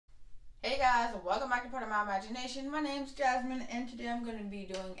guys, welcome back to Part of My Imagination. My name's Jasmine, and today I'm going to be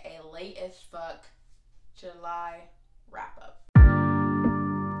doing a late as fuck July wrap up.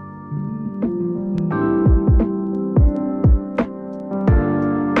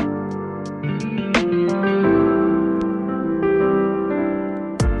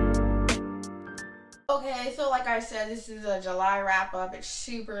 Okay, so like I said, this is a July wrap up. It's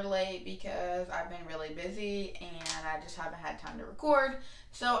super late because I've been really busy and I just haven't had time to record.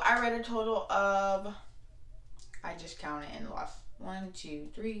 So I read a total of, I just counted and lost 1, 2,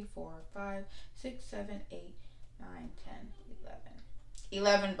 3, 4, 5, 6, 7, 8, 9, 10,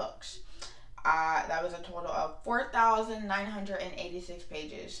 11 books. That was a total of 4,986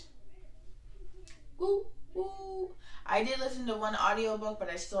 pages. Woo, woo. I did listen to one audiobook, but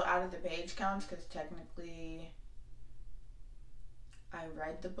I still added the page counts because technically I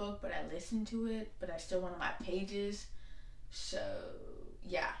read the book, but I listened to it, but I still wanted my pages. So,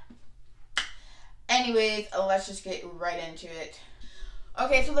 yeah. Anyways, let's just get right into it.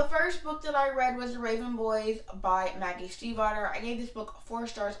 Okay, so the first book that I read was The Raven Boys by Maggie Stiefvater. I gave this book 4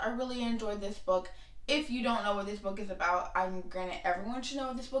 stars. I really enjoyed this book. If you don't know what this book is about, I'm granted everyone should know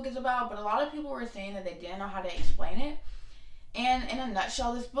what this book is about, but a lot of people were saying that they didn't know how to explain it. And in a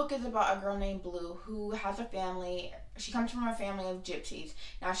nutshell, this book is about a girl named Blue who has a family. She comes from a family of gypsies.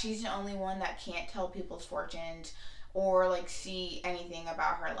 Now, she's the only one that can't tell people's fortunes or like see anything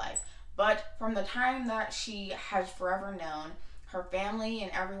about her life. But from the time that she has forever known, her family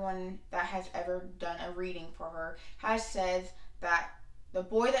and everyone that has ever done a reading for her has said that the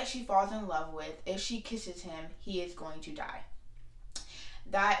boy that she falls in love with, if she kisses him, he is going to die.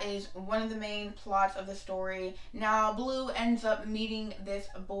 That is one of the main plots of the story. Now, Blue ends up meeting this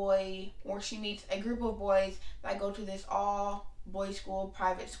boy, or she meets a group of boys that go to this all-boys school,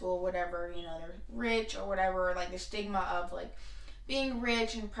 private school, whatever. You know, they're rich or whatever, like the stigma of like being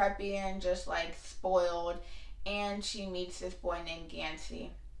rich and preppy and just like spoiled. And she meets this boy named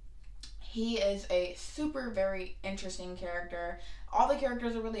Gansey. He is a very interesting character. All the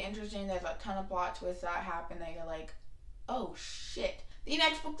characters are really interesting. There's a ton of plot twists that happen that you're like, oh shit. The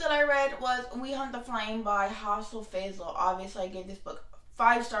next book that I read was We Hunt the Flame by Hassel Faisal. Obviously, I gave this book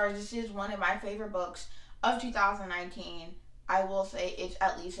 5 stars. This is one of my favorite books of 2019. I will say it's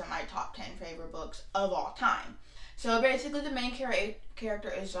at least in my top 10 favorite books of all time. So basically, the main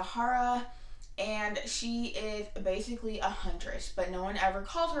character is Zahara, and she is basically a huntress, but no one ever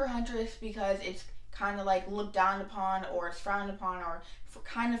calls her a huntress because it's kind of like looked down upon, or it's frowned upon, or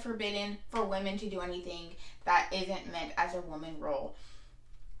kind of forbidden for women to do anything that isn't meant as a woman role.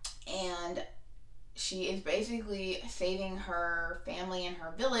 And she is basically saving her family and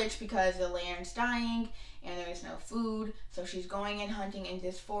her village because the land's dying and there is no food. So she's going and hunting in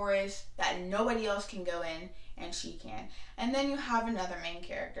this forest that nobody else can go in, and she can. And then you have another main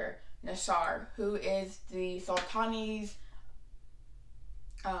character, Nasar, who is the Sultani's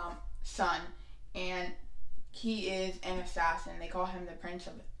son, and he is an assassin. They call him the Prince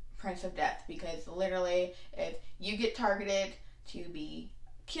of Death because literally, if you get targeted to be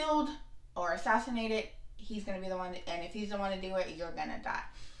killed or assassinated, he's gonna be the one, and if he's the one to do it, you're gonna die.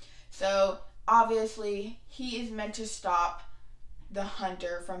 So obviously, he is meant to stop the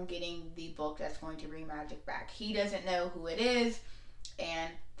hunter from getting the book that's going to bring magic back. He doesn't know who it is,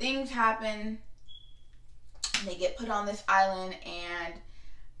 and things happen. They get put on this island, and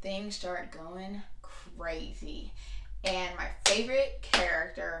things start going crazy. And my favorite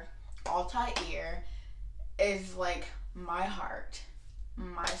character, Altair, is like my heart,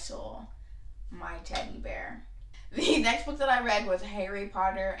 my soul, my teddy bear. The next book that I read was Harry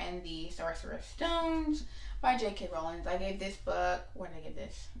Potter and the Sorcerer's Stones by J.K. Rowling. I gave this book, what did I give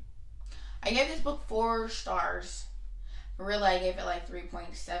this? I gave this book 4 stars. Really, I gave it like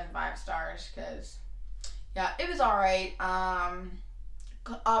 3.75 stars because, yeah, it was alright.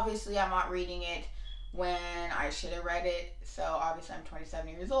 Obviously, I'm not reading it when I should have read it. So, obviously, I'm 27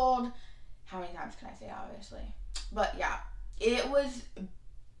 years old. How many times can I say obviously? But, yeah, it was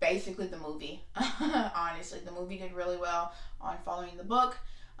basically the movie. Honestly, the movie did really well on following the book.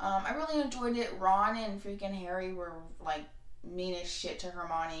 I really enjoyed it. Ron and freaking Harry were, like, mean as shit to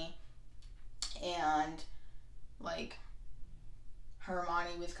Hermione. And, like,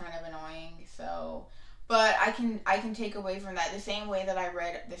 Hermione was kind of annoying, so, but I can take away from that the same way that I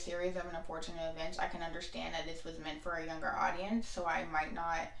read the series of Unfortunate Events. I can understand that this was meant for a younger audience, so I might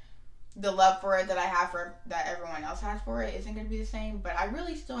not, the love for it that I have for that everyone else has for it isn't going to be the same, but I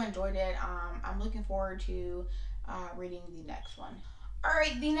really still enjoyed it. I'm looking forward to reading the next one.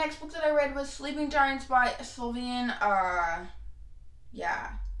 Alright, the next book that I read was Sleeping Giants by Sylvain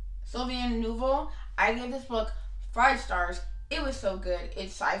Nouveau. I gave this book 5 stars. It was so good.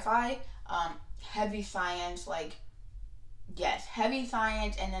 It's sci-fi. heavy science, like, yes, heavy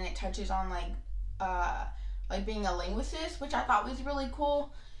science, and then it touches on like being a linguist, which I thought was really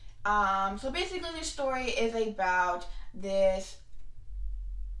cool. So basically the story is about this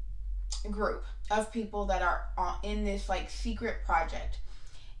group of people that are in this like secret project.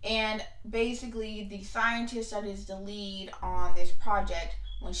 And basically the scientist that is the lead on this project,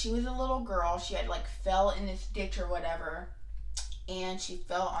 when she was a little girl, she had like fell in this ditch or whatever, and she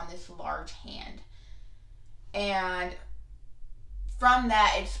fell on this large hand. And from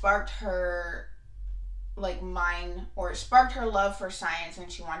that, it sparked her like mind, or it sparked her love for science,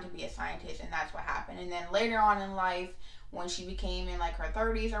 and she wanted to be a scientist, and that's what happened. And then later on in life, when she became in like her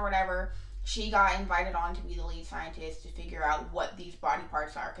 30s or whatever, she got invited on to be the lead scientist to figure out what these body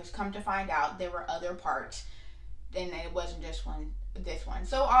parts are, because come to find out, there were other parts, and it wasn't just this one.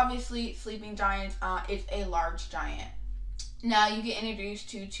 So obviously, sleeping giants, it's a large giant. Now you get introduced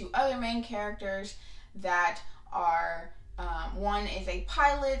to two other main characters that are, one is a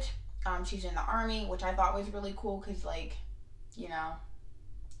pilot. She's in the army, which I thought was really cool because, like, you know,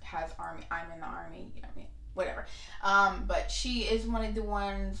 has army. I'm in the army, you know what I mean? Whatever. But she is one of the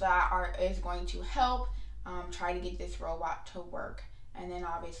ones that is going to help try to get this robot to work. And then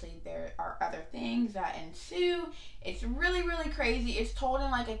obviously there are other things that ensue. It's really, really crazy. It's told in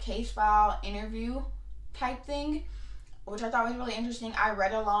like a case file interview type thing, which I thought was really interesting. I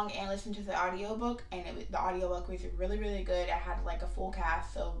read along and listened to the audiobook, and the audiobook was really, really good. It had like a full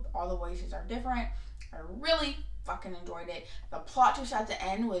cast, so all the voices are different. I really fucking enjoyed it. The plot twist at the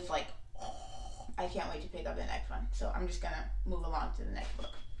end was like, oh, I can't wait to pick up the next one. So I'm just gonna move along to the next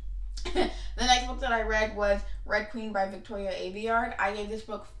book. The next book that I read was Red Queen by Victoria Aveyard. I gave this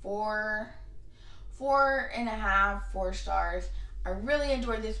book 4 stars. I really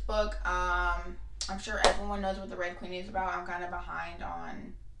enjoyed this book. I'm sure everyone knows what the Red Queen is about. I'm kind of behind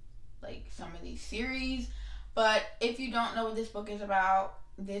on like some of these series, but if you don't know what this book is about,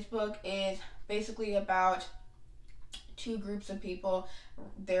 this book is basically about two groups of people.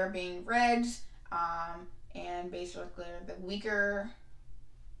 They're being Reds, and basically the weaker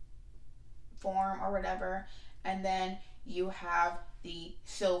form or whatever, and then you have the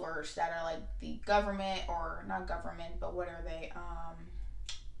Silvers that are like the government, or not government, but what are they?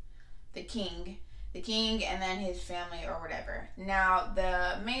 The king, and then his family or whatever. Now,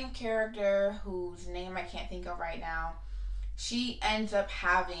 the main character, whose name I can't think of right now, she ends up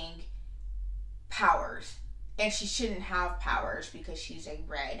having powers, and she shouldn't have powers because she's a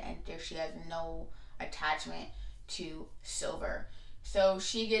Red, and she has no attachment to Silver. So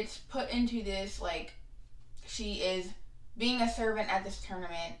she gets put into this, like, she is being a servant at this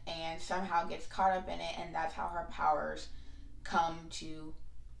tournament and somehow gets caught up in it, and that's how her powers come to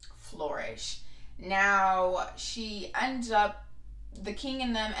flourish. Now, the king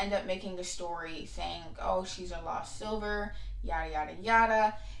and them end up making a story saying, oh, she's a lost Silver, yada, yada,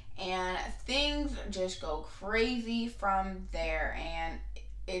 yada, and things just go crazy from there, and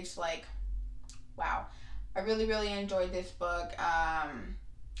it's like, wow. I really, really enjoyed this book.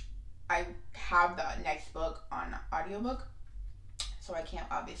 I have the next book on audiobook, so I can't,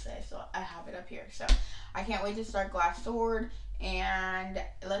 obviously, I have it up here, so I can't wait to start Glass Sword, and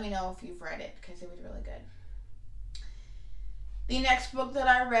let me know if you've read it, because it was really good. The next book that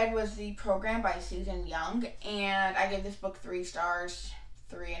I read was The Program by Susan Young, and I gave this book 3 stars,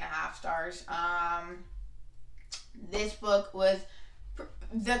 3.5 stars. This book was,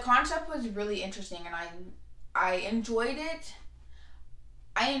 the concept was really interesting, and I enjoyed it.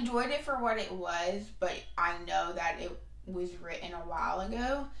 I enjoyed it for what it was, but I know that it was written a while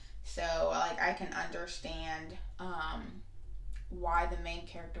ago, so like I can understand why the main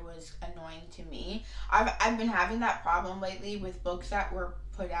character was annoying to me. I've been having that problem lately with books that were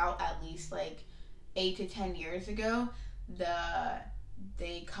put out at least like 8 to 10 years ago.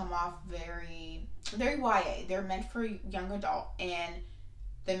 They come off very YA. They're meant for young adult, and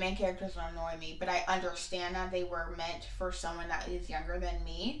the main characters annoy me, but I understand that they were meant for someone that is younger than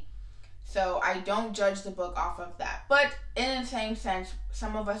me. So I don't judge the book off of that. But in the same sense,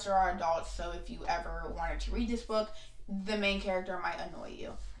 some of us are adults, so if you ever wanted to read this book, the main character might annoy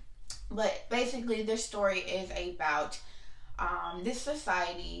you. But basically, this story is about this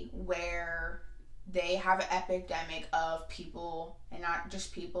society where they have an epidemic of people, and not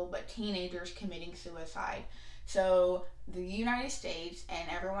just people, but teenagers committing suicide. So the United States and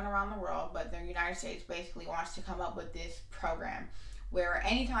everyone around the world, but the United States basically wants to come up with this program where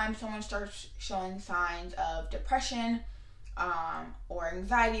anytime someone starts showing signs of depression or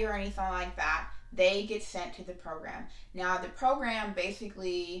anxiety or anything like that, they get sent to the program. Now, the program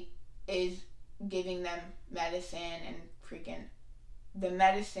basically is giving them medicine and freaking the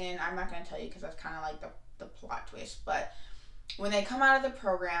medicine, I'm not going to tell you because that's kind of like the plot twist, but when they come out of the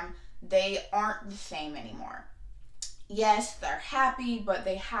program, they aren't the same anymore. Yes, they're happy, but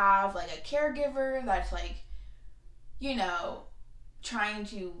they have like a caregiver that's like, you know, trying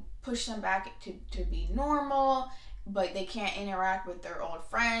to push them back to be normal, but they can't interact with their old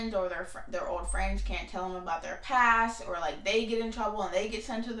friends, or their old friends can't tell them about their past, or like they get in trouble and they get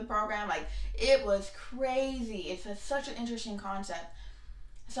sent to the program. Like, it was crazy. It's such an interesting concept.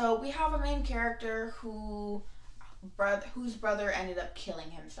 So we have a main character whose brother ended up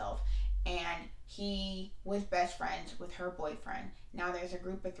killing himself, and he was best friends with her boyfriend. Now there's a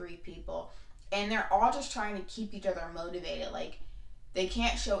group of 3 people, and they're all just trying to keep each other motivated. Like, they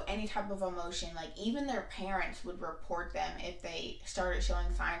can't show any type of emotion. Like, even their parents would report them if they started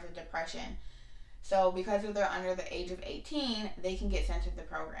showing signs of depression. So because they're under the age of 18, they can get sent to the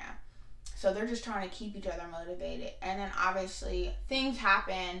program. So they're just trying to keep each other motivated. And then obviously things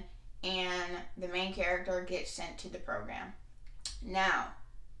happen and the main character gets sent to the program. Now,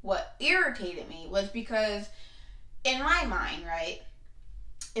 what irritated me was because in my mind, right,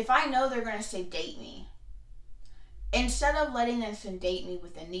 if I know they're going to sedate me, instead of letting them sedate me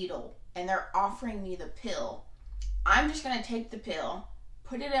with a needle and they're offering me the pill, I'm just going to take the pill,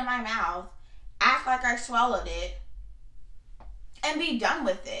 put it in my mouth, act like I swallowed it, and be done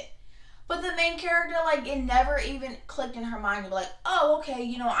with it. But the main character, like, it never even clicked in her mind to be like, oh, okay,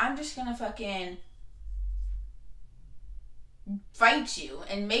 you know, I'm just going to fucking fight you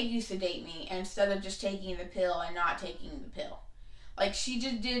and make you sedate me instead of just taking the pill and not taking the pill. Like, she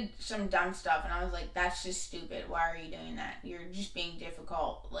just did some dumb stuff, and I was like, that's just stupid. Why are you doing that? You're just being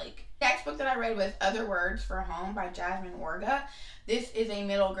difficult. Like, the next book that I read was Other Words for Home by Jasmine Warga. This is a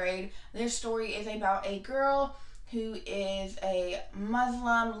middle grade. This story is about a girl who is a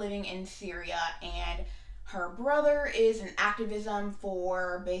Muslim living in Syria, and her brother is in activism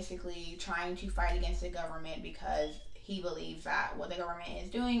for basically trying to fight against the government because he believes that what the government is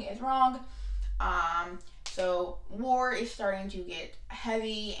doing is wrong. So war is starting to get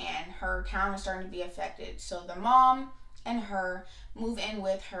heavy and her town is starting to be affected. So the mom and her move in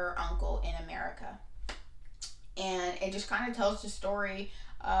with her uncle in America. And it just kind of tells the story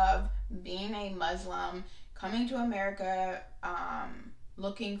of being a Muslim, coming to America,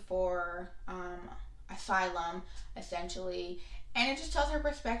 looking for asylum, essentially. And it just tells her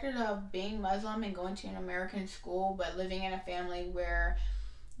perspective of being Muslim and going to an American school, but living in a family where,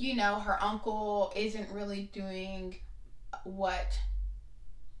 you know, her uncle isn't really doing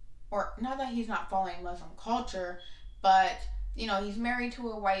or not that he's not following Muslim culture, but, you know, he's married to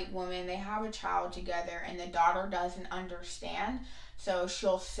a white woman, they have a child together, and the daughter doesn't understand, so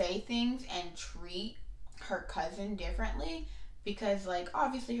she'll say things and treat her cousin differently, because, like,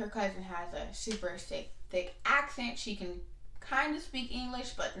 obviously her cousin has a super thick accent, she can kind of speak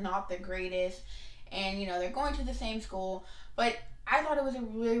English, but not the greatest, and, you know, they're going to the same school, but I thought it was a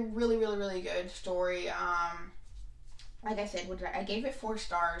really good story. Like I said, I gave it 4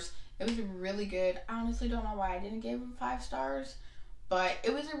 stars. It was really good. I honestly don't know why I didn't give it 5 stars, but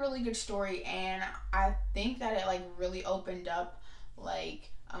it was a really good story, and I think that it, like, really opened up, like,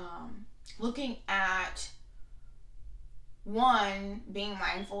 looking at, one, being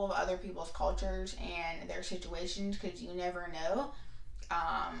mindful of other people's cultures and their situations, because you never know.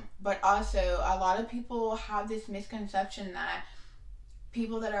 But also, a lot of people have this misconception that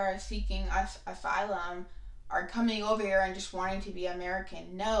people that are seeking asylum are coming over here and just wanting to be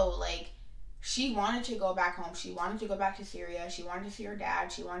American. No, like, she wanted to go back home. She wanted to go back to Syria. She wanted to see her dad.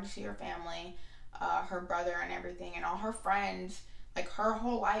 She wanted to see her family, her brother and everything, and all her friends. Like, her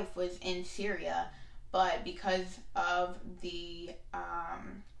whole life was in Syria. But because of the,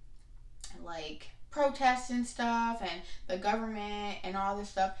 like, protests and stuff and the government and all this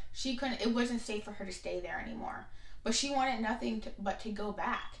stuff, it wasn't safe for her to stay there anymore. But she wanted nothing but to go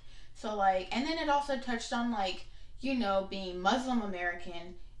back. So, like, and then it also touched on, like, you know, being Muslim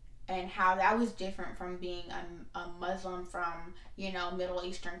American and how that was different from being a Muslim from, you know, Middle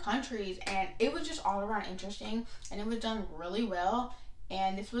Eastern countries. And it was just all around interesting, and it was done really well.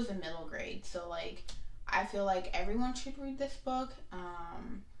 And this was a middle grade. So, like, I feel like everyone should read this book.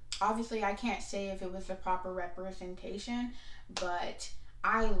 Obviously, I can't say if it was the proper representation, but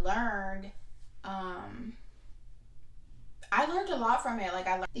I learned a lot from it. Like,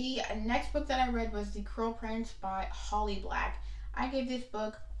 the next book that I read was The Cruel Prince by Holly Black. I gave this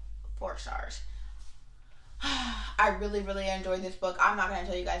book 4 stars. I really enjoyed this book. I'm not going to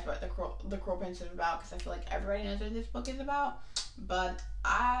tell you guys what The Cruel Prince is about, because I feel like everybody knows what this book is about. But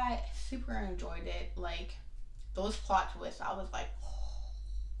I super enjoyed it. Like, those plot twists, I was like, oh.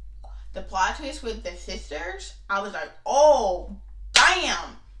 The plot twist with the sisters, I was like, oh, damn.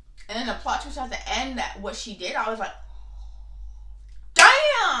 damn. And then the plot twist at the end, that what she did, I was like,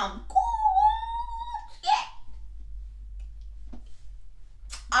 damn, shit.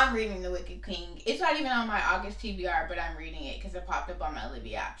 I'm reading The Wicked King. It's not even on my August TBR, but I'm reading it because it popped up on my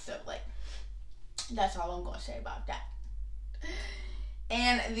Libby app. So, like, that's all I'm going to say about that.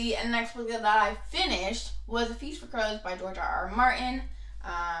 And the next book that I finished was A Feast for Crows by George R.R. Martin.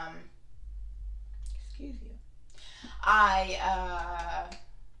 Excuse you.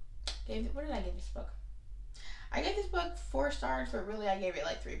 What did I give this book? I gave this book 4 stars, but really I gave it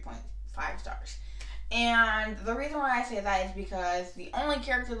like 3.5 stars. And the reason why I say that is because the only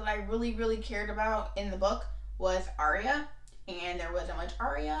character that I really, really cared about in the book was Arya. And there wasn't much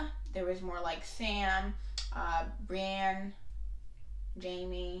Arya. There was more like Sam, Brienne,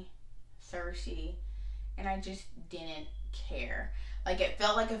 Jaime, Cersei, and I just didn't care. Like, it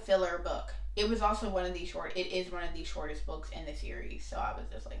felt like a filler book. It was also it is one of the shortest books in the series, so I was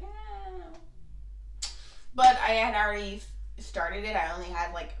just like, But I had already started it. I only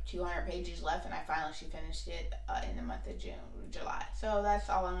had like 200 pages left, and I finally finished it in the month of July. So that's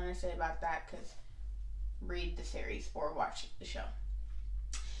all I'm going to say about that, because read the series or watch the show.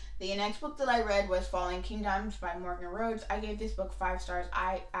 The next book that I read was Fallen Kingdoms by Morgan Rhodes. I gave this book 5 stars.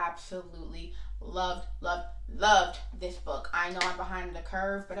 I absolutely loved this book. I know I'm behind the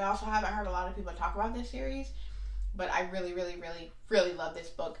curve, but I also haven't heard a lot of people talk about this series. But I really, really, really, really love this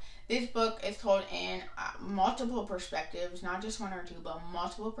book. This book is told in multiple perspectives, not just 1 or 2, but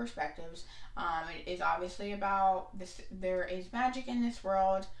multiple perspectives. It is obviously about this. There is magic in this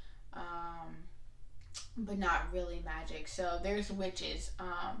world, but not really magic. So there's witches,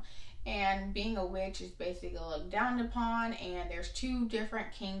 and being a witch is basically looked down upon. And there's 2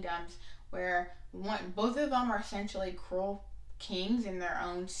 different kingdoms where both of them are essentially cruel kings in their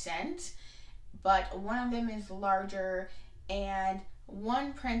own sense, but one of them is larger, and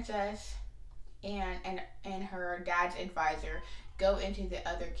one princess and her dad's advisor go into the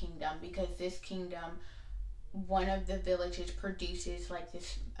other kingdom because this kingdom, one of the villages produces like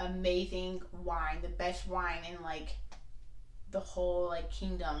this amazing wine, the best wine in like the whole like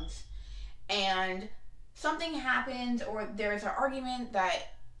kingdoms. And something happens, or there's an argument that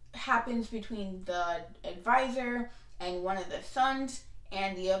happens between the advisor and one of the sons,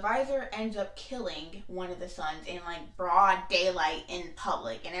 and the advisor ends up killing one of the sons in like broad daylight in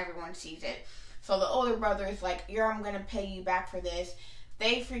public, and everyone sees it. So the older brother is like, I'm gonna pay you back for this.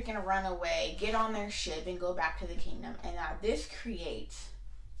 They freaking run away, get on their ship, and go back to the kingdom. And now this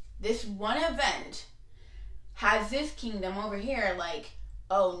one event has this kingdom over here like,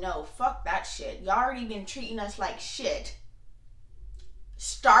 oh no, fuck that shit. Y'all already been treating us like shit,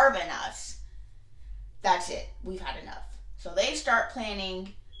 starving us. That's it. We've had enough. So they start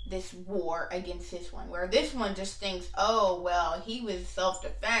planning this war against this one, where this one just thinks, oh, well, he was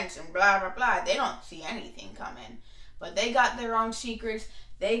self-defense and blah, blah, blah. They don't see anything coming. But they got their own secrets.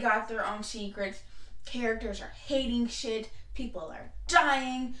 Characters are hating shit. People are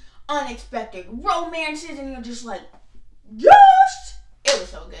dying. Unexpected romances. And you're just like, yes! It was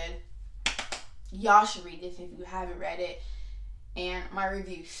so good. Y'all should read this if you haven't read it. And my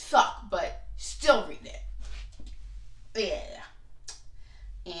reviews suck, but still read it. Yeah.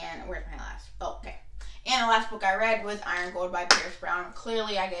 And where's my last? Oh, okay. And the last book I read was Iron Gold by Pierce Brown.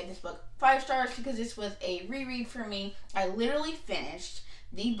 Clearly, I gave this book 5 stars because this was a reread for me. I literally finished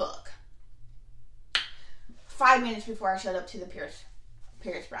the book 5 minutes before I showed up to the Pierce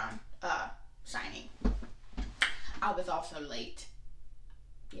Brown signing. I was also late.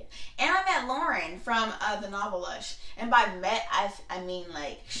 Yeah. And I met Lauren from the Novel Lush. And by met, I mean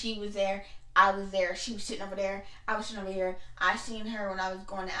like she was there. I was there. She was sitting over there. I was sitting over here. I seen her when I was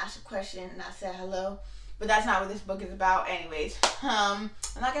going to ask a question, and I said hello. But that's not what this book is about. Anyways, I'm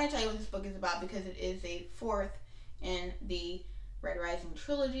not going to tell you what this book is about because it is a 4th in the Red Rising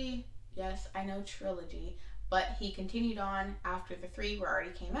trilogy. Yes, I know trilogy. But he continued on after the 3 were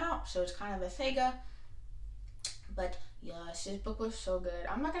already came out. So it's kind of a saga. But yes, this book was so good.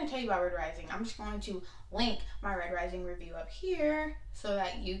 I'm not going to tell you about Red Rising. I'm just going to link my Red Rising review up here so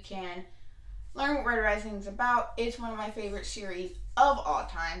that you can learn what Red Rising is about. It's one of my favorite series of all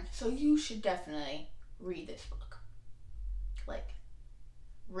time, so you should definitely read this book. Like,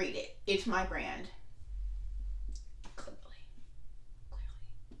 read it. It's my brand. Clearly.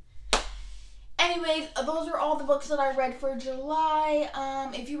 Anyways, those are all the books that I read for July.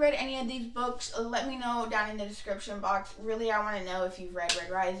 If you read any of these books, let me know down in the description box. Really, I want to know if you've read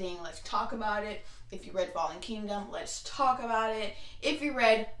Red Rising. Let's talk about it. If you read Fallen Kingdom, let's talk about it. If you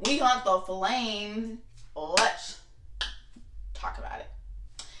read We Hunt the Flame, let's talk about it.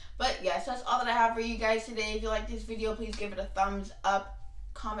 But yes, that's all that I have for you guys today. If you like this video, please give it a thumbs up.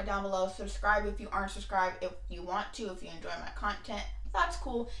 Comment down below. Subscribe if you aren't subscribed. If you want to, if you enjoy my content, that's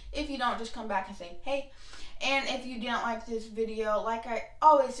cool. If you don't, just come back and say hey. And if you didn't like this video, like I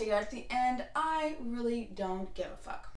always say at the end, I really don't give a fuck.